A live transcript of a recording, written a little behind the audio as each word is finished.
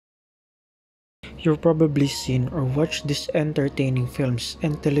You've probably seen or watched these entertaining films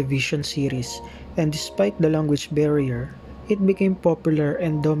and television series, and despite the language barrier, it became popular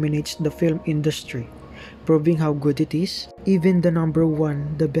and dominates the film industry, proving how good it is. Even the number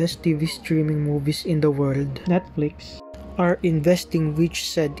one, the best TV streaming movies in the world, Netflix, are investing, which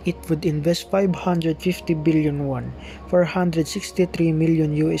said it would invest 550 billion won, 463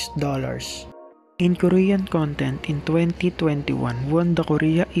 million US dollars in Korean content in 2021, won the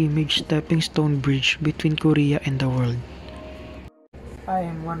Korea Image Stepping Stone Bridge between Korea and the world. I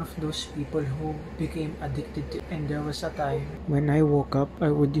am one of those people who became addicted to it, and there was a time when I woke up, I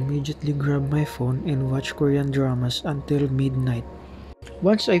would immediately grab my phone and watch Korean dramas until midnight.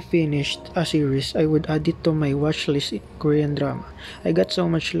 Once I finished a series, I would add it to my watchlist in Korean drama. I got so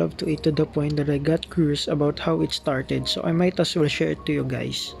much love to it to the point that I got curious about how it started, so I might as well share it to you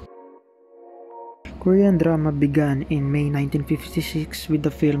guys. Korean drama began in May 1956 with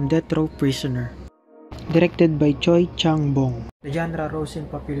the film Death Row Prisoner, directed by Choi Chang-bong. The genre rose in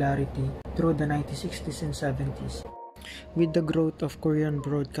popularity through the 1960s and 70s, with the growth of Korean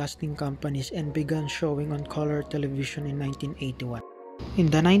broadcasting companies, and began showing on color television in 1981.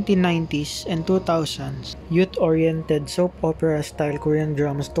 In the 1990s and 2000s, youth-oriented soap opera-style Korean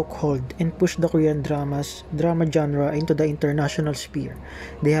dramas took hold and pushed the Korean drama genre into the international sphere.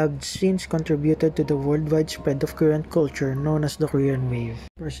 They have since contributed to the worldwide spread of Korean culture known as the Korean Wave.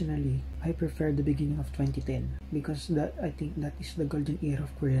 Personally, I prefer the beginning of 2010 because I think that is the golden era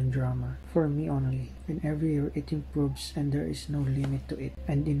of Korean drama. For me only, and every year it improves and there is no limit to it.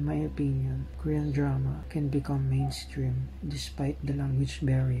 And in my opinion, Korean drama can become mainstream despite the language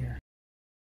barrier.